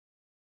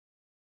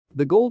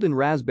The Golden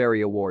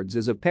Raspberry Awards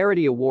is a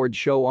parody award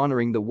show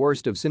honoring the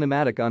worst of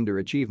cinematic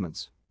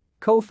underachievements.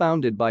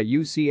 Co-founded by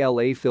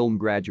UCLA film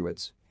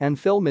graduates and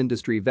film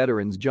industry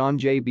veterans John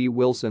J.B.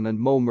 Wilson and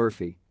Mo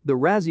Murphy, the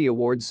Razzie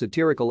Awards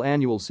satirical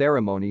annual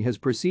ceremony has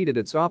preceded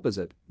its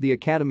opposite, the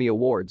Academy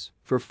Awards,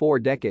 for 4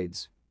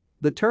 decades.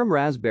 The term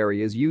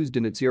raspberry is used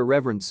in its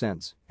irreverent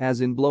sense,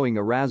 as in blowing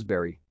a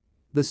raspberry.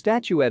 The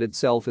statuette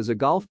itself is a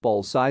golf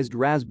ball-sized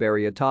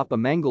raspberry atop a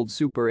mangled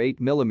Super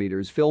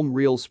 8mm film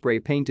reel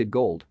spray-painted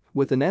gold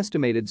with an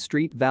estimated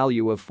street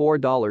value of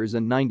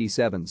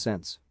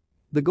 $4.97.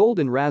 The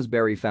Golden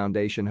Raspberry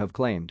Foundation have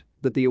claimed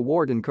that the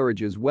award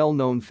encourages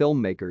well-known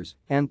filmmakers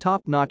and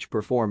top-notch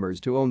performers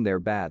to own their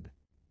bad.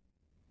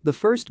 The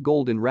first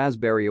Golden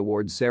Raspberry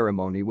Awards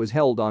ceremony was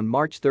held on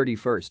March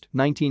 31,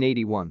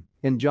 1981,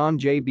 in John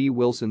J.B.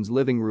 Wilson's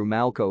living room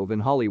alcove in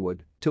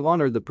Hollywood to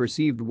honor the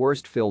perceived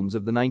worst films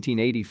of the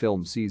 1980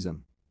 film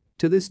season.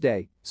 To this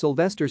day,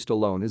 Sylvester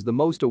Stallone is the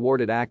most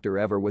awarded actor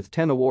ever with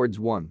 10 awards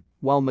won,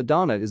 while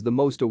Madonna is the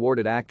most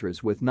awarded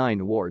actress with 9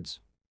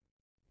 awards.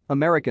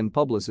 American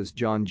publicist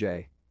John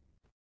J.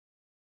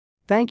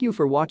 Thank you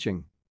for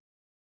watching.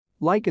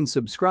 Like and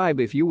subscribe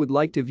if you would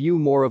like to view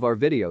more of our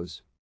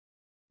videos.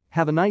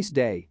 Have a nice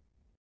day.